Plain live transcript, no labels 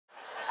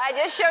I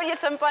just showed you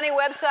some funny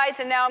websites,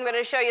 and now I'm going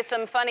to show you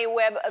some funny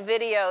web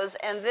videos.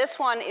 And this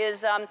one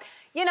is,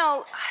 you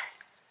know,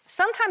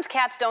 sometimes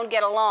cats don't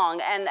get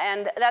along,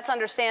 and that's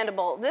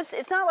understandable.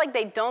 It's not like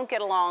they don't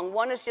get along.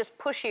 One is just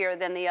pushier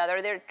than the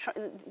other.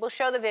 We'll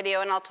show the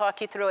video, and I'll talk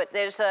you through it.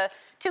 There's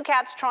two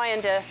cats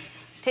trying to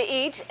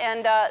eat,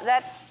 and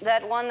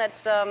that one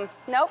that's,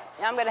 nope,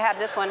 I'm going to have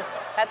this one. No,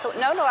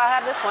 I'll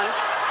have this one.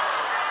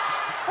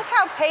 Look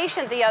how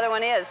patient the other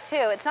one is,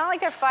 too. It's not like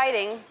they're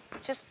fighting.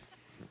 Just,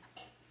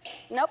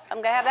 nope, I'm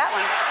going to have that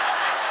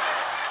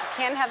one.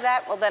 Can't have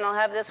that? Well, then I'll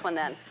have this one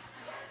then.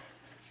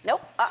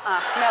 Nope, no,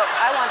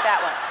 I want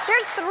that one.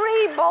 There's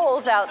 3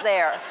 bowls out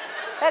there.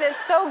 That is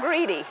so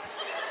greedy.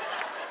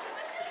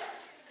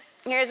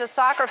 Here's a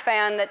soccer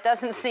fan that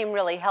doesn't seem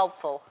really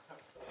helpful.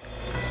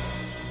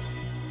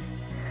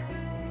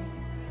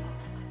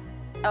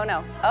 Oh,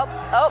 no. Oh.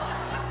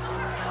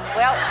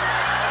 Well,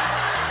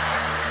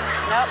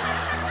 nope.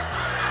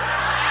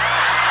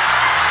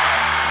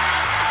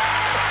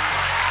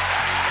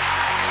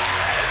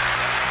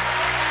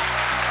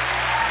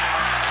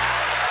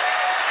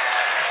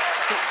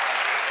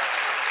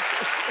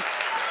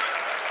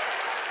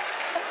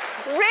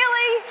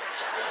 Really?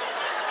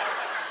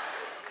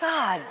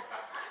 God.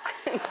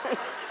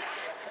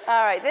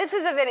 All right, this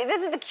is a video.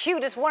 This is the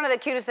cutest, one of the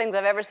cutest things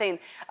I've ever seen.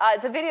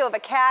 It's a video of a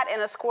cat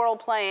and a squirrel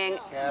playing.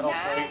 Cat'll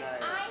play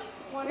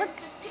nice. Look,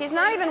 she's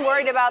not even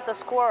worried about the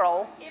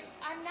squirrel.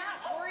 I'm not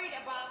worried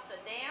about the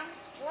damn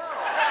squirrel.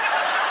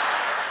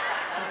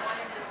 I want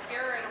him to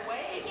scare it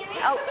away.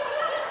 Oh.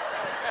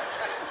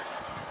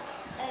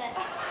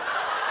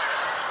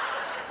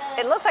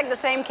 It looks like the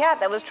same cat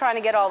that was trying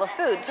to get all the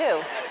food,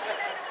 too.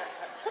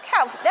 Look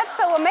how, that's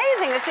so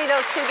amazing to see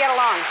those two get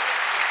along.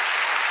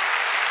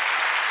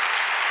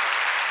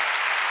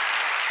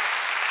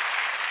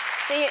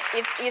 See,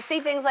 if you see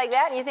things like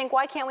that and you think,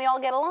 why can't we all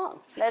get along?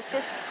 That's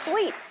just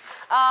sweet.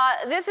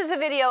 This is a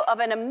video of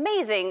an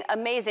amazing,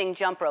 amazing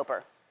jump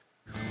roper.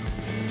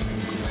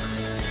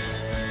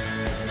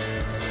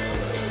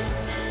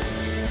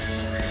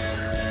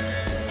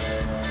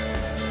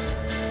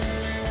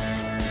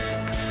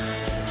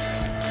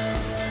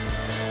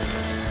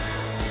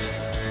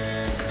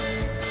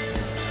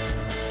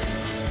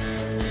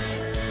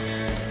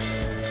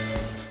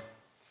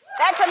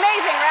 That's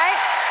amazing, right?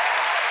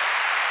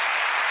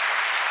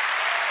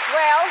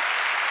 Well,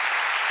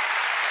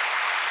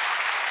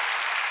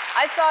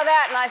 I saw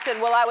that and I said,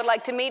 well, I would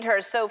like to meet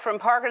her. So from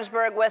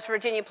Parkersburg, West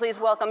Virginia, please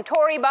welcome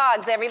Tori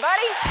Boggs,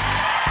 everybody.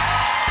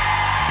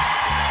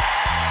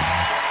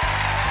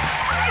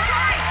 Hi,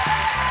 Tori.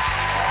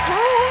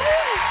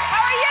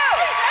 How are you?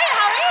 Great,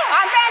 how are you?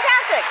 I'm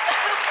fantastic.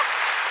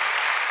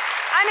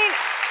 I mean,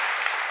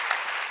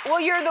 well,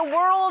 you're the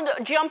world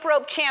jump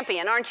rope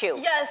champion, aren't you?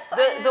 Yes,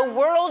 The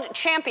world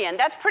champion.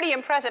 That's pretty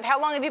impressive. How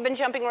long have you been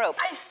jumping rope?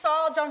 I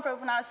saw jump rope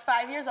when I was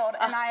 5 years old,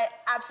 and I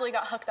absolutely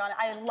got hooked on it.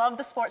 I love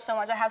the sport so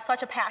much. I have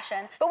such a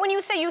passion. But when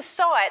you say you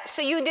saw it,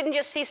 so you didn't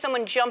just see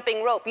someone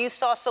jumping rope. You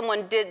saw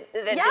someone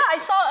I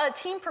saw a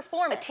team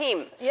performance. A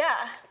team.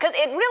 Yeah. Because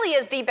it really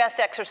is the best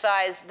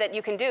exercise that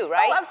you can do,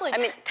 right? Oh, absolutely.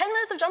 I mean, 10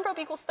 minutes of jump rope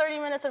equals 30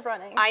 minutes of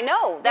running. I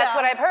know. That's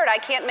what I've heard. I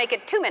can't make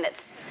it 2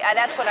 minutes.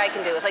 That's what I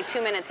can do. It's like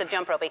 2 minutes of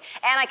jump roping.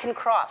 And I can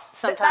cross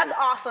sometimes. That's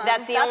awesome.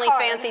 That's the only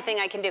fancy thing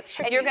I can do.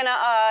 And you're going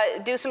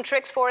to do some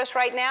tricks for us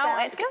right now?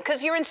 Sounds good.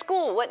 Because you're in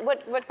school. What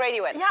grade are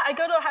you in? Yeah, I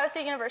go to Ohio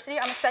State University.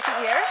 I'm a second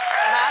year.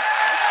 Yes.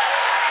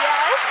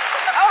 Yes.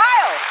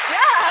 Ohio. Yeah,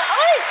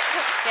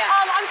 OH. Yeah.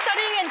 I'm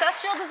studying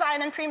industrial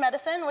design and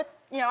pre-medicine with,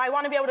 I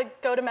want to be able to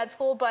go to med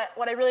school, but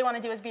what I really want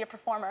to do is be a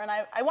performer. And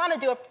I want to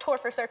do a tour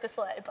for Cirque du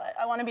Soleil, but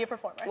I want to be a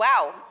performer.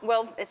 Wow.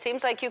 Well, it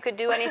seems like you could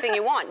do anything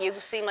you want. You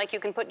seem like you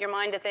can put your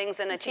mind to things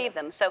and achieve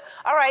them. So,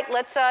 all right,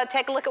 let's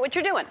take a look at what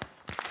you're doing.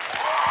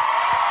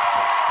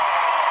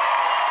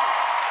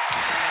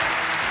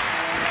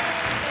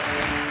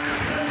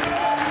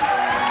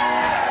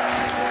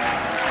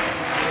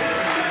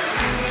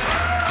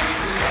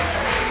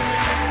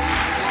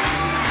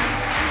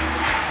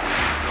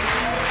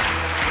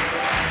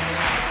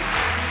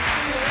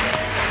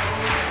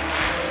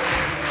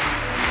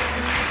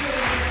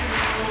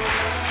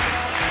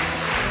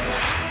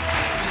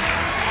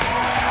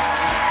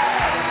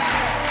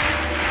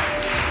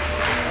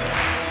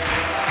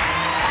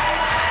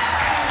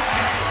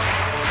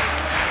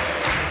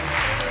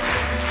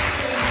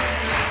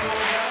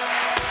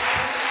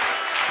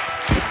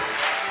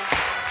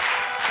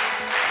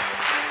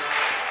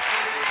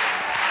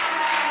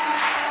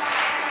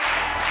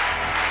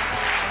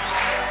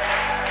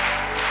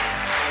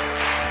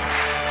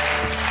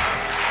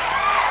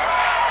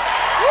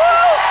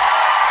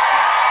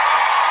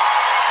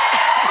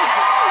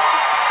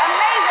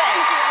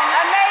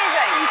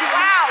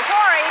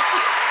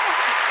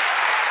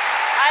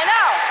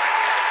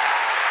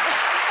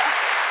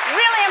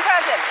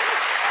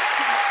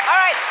 All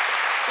right.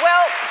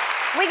 Well,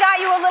 we got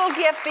you a little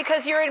gift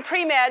because you're in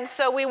pre-med,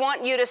 so we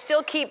want you to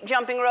still keep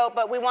jumping rope,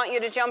 but we want you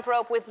to jump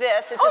rope with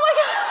this. It's oh my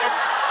gosh!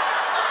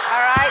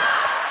 All right.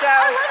 So.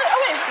 I love it.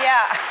 Okay.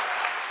 Yeah.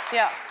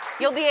 Yeah.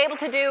 You'll be able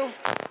to do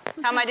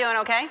How am I doing?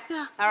 Okay?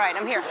 Yeah. All right,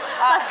 I'm here.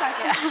 Left side.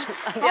 Yeah.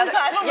 Wrong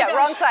side. Oh my Yeah, gosh.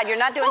 wrong side. You're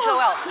not doing so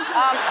well.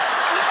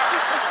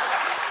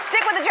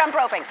 Stick with the jump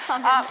roping.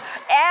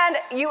 And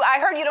I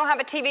heard you don't have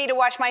a TV to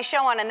watch my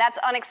show on, and that's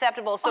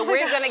unacceptable. So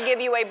we're going to give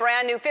you a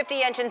brand new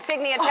 50-inch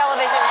Insignia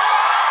television.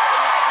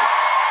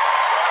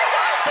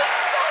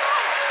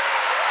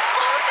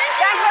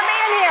 Thanks for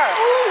being here.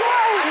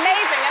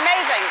 Amazing,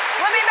 amazing.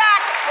 We'll be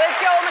back with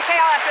Joel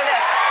McHale after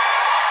this.